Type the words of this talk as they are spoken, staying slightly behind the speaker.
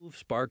move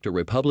sparked a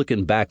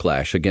Republican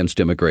backlash against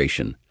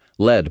immigration,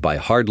 led by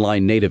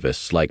hardline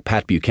nativists like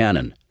Pat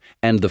Buchanan,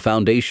 and the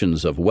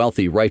foundations of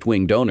wealthy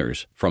right-wing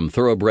donors, from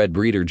thoroughbred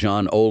breeder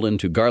John Olin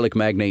to garlic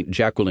magnate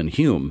Jacqueline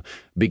Hume,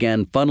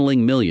 began funneling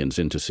millions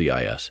into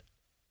CIS.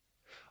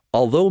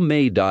 Although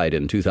May died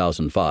in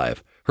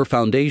 2005, her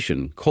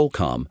foundation,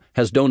 Colcom,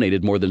 has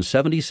donated more than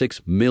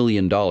 $76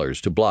 million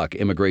to block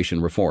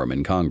immigration reform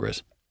in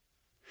Congress.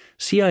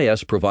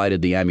 CIS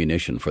provided the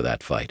ammunition for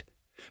that fight.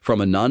 From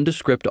a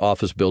nondescript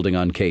office building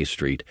on K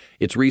Street,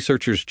 its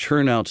researchers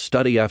churn out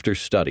study after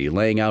study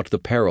laying out the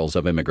perils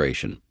of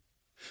immigration.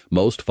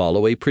 Most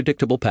follow a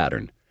predictable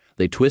pattern.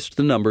 They twist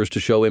the numbers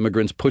to show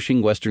immigrants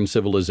pushing Western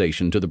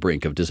civilization to the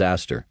brink of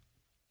disaster.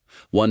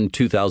 One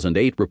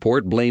 2008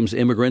 report blames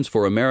immigrants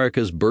for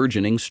America's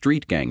burgeoning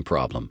street gang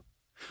problem.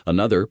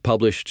 Another,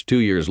 published 2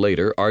 years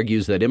later,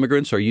 argues that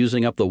immigrants are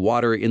using up the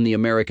water in the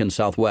American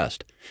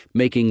Southwest,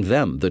 making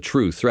them the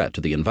true threat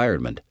to the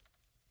environment.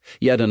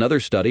 Yet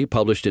another study,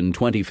 published in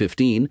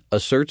 2015,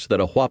 asserts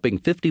that a whopping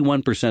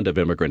 51% of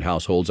immigrant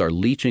households are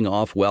leeching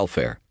off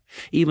welfare,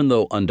 even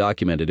though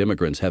undocumented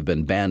immigrants have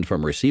been banned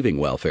from receiving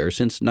welfare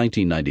since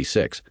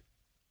 1996.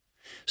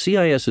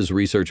 CIS's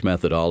research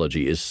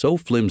methodology is so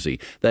flimsy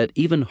that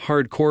even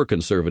hardcore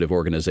conservative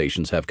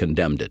organizations have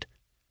condemned it.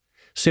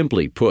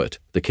 Simply put,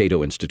 the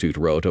Cato Institute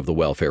wrote of the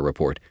welfare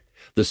report,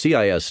 the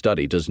CIS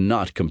study does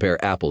not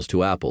compare apples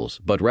to apples,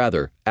 but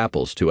rather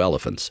apples to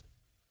elephants.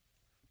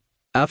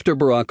 After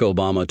Barack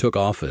Obama took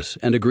office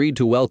and agreed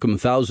to welcome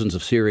thousands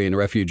of Syrian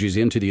refugees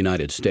into the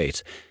United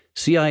States,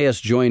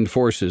 CIS joined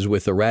forces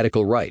with the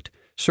radical right,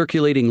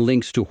 circulating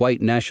links to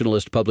white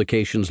nationalist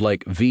publications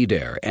like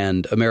VDare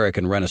and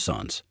American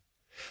Renaissance.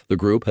 The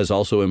group has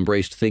also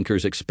embraced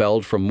thinkers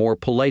expelled from more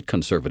polite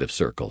conservative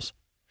circles.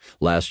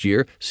 Last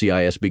year,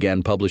 CIS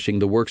began publishing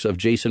the works of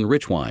Jason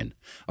Richwine,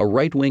 a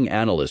right-wing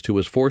analyst who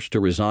was forced to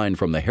resign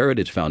from the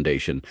Heritage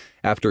Foundation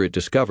after it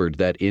discovered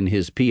that in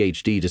his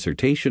PhD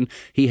dissertation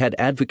he had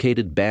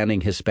advocated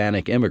banning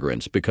Hispanic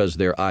immigrants because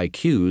their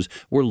IQs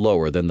were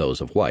lower than those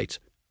of whites.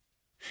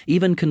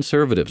 Even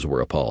conservatives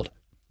were appalled.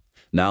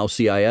 Now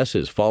CIS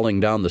is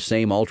falling down the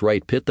same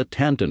alt-right pit that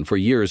Tanton for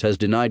years has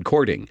denied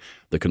courting,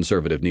 the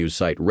conservative news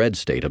site Red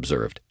State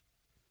observed.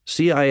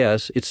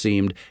 CIS, it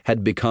seemed,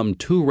 had become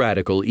too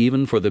radical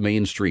even for the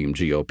mainstream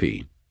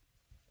GOP.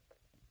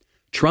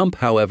 Trump,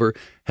 however,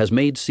 has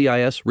made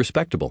CIS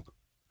respectable.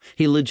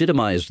 He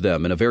legitimized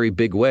them in a very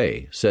big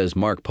way, says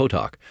Mark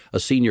Potok, a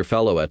senior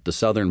fellow at the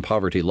Southern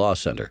Poverty Law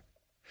Center.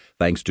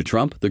 Thanks to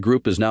Trump, the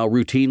group is now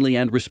routinely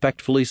and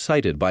respectfully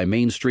cited by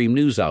mainstream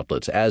news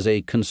outlets as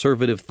a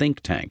conservative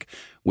think tank,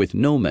 with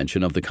no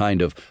mention of the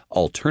kind of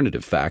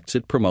alternative facts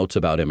it promotes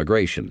about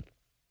immigration.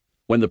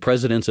 When the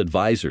president's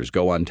advisors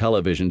go on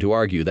television to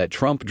argue that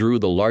Trump drew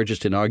the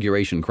largest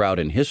inauguration crowd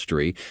in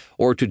history,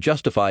 or to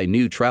justify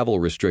new travel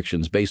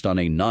restrictions based on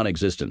a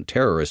non-existent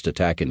terrorist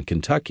attack in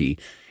Kentucky,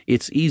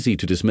 it's easy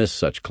to dismiss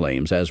such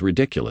claims as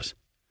ridiculous.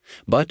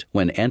 But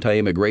when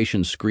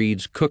anti-immigration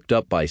screeds cooked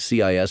up by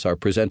CIS are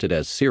presented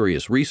as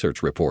serious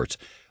research reports,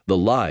 the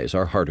lies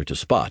are harder to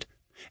spot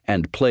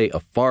and play a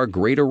far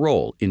greater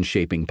role in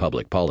shaping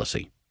public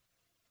policy.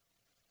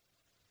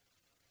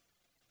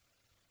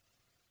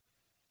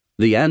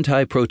 The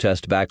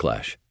Anti-Protest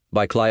Backlash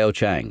by Clio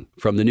Chang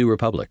from the New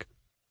Republic.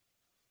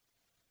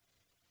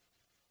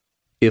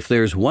 If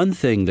there's one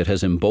thing that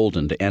has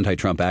emboldened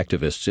anti-Trump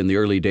activists in the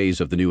early days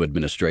of the new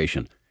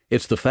administration,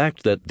 it's the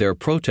fact that their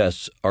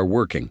protests are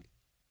working.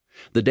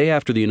 The day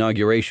after the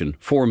inauguration,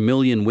 4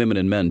 million women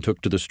and men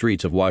took to the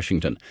streets of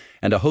Washington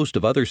and a host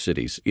of other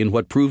cities in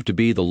what proved to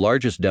be the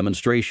largest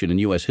demonstration in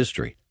U.S.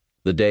 history.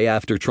 The day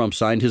after Trump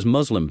signed his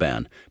Muslim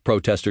ban,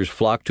 protesters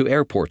flocked to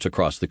airports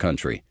across the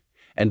country.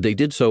 And they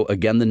did so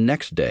again the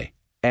next day,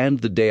 and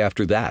the day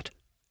after that.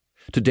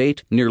 To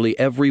date, nearly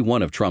every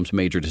one of Trump's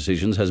major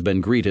decisions has been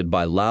greeted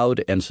by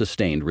loud and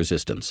sustained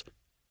resistance.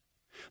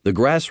 The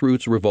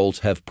grassroots revolts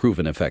have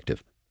proven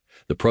effective.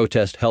 The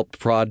protest helped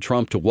prod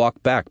Trump to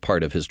walk back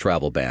part of his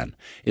travel ban,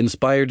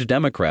 inspired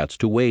Democrats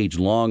to wage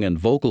long and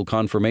vocal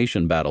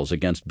confirmation battles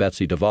against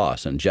Betsy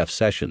DeVos and Jeff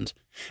Sessions,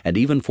 and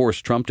even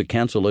forced Trump to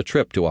cancel a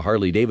trip to a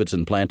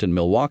Harley-Davidson plant in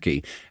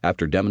Milwaukee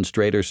after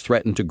demonstrators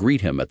threatened to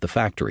greet him at the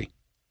factory.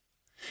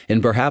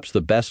 In perhaps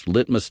the best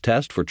litmus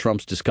test for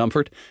Trump's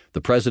discomfort, the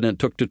president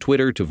took to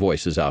Twitter to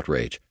voice his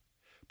outrage.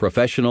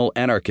 Professional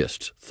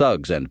anarchists,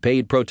 thugs, and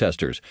paid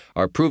protesters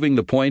are proving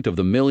the point of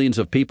the millions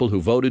of people who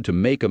voted to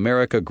make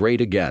America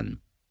great again.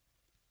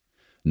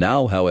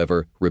 Now,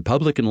 however,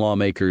 Republican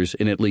lawmakers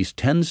in at least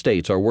 10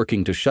 states are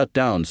working to shut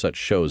down such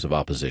shows of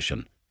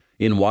opposition.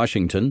 In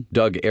Washington,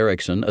 Doug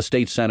Erickson, a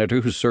state senator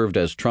who served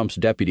as Trump's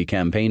deputy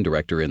campaign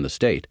director in the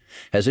state,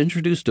 has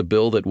introduced a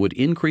bill that would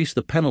increase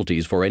the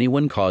penalties for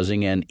anyone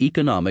causing an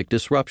economic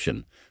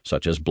disruption,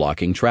 such as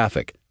blocking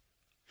traffic.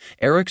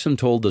 Erickson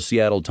told the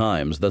Seattle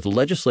Times that the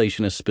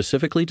legislation is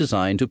specifically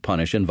designed to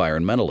punish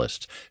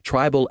environmentalists,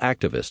 tribal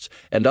activists,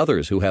 and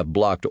others who have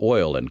blocked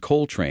oil and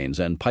coal trains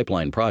and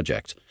pipeline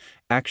projects,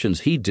 actions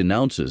he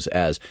denounces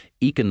as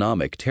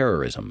economic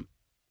terrorism.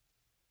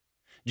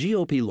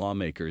 GOP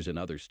lawmakers in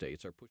other states are pushing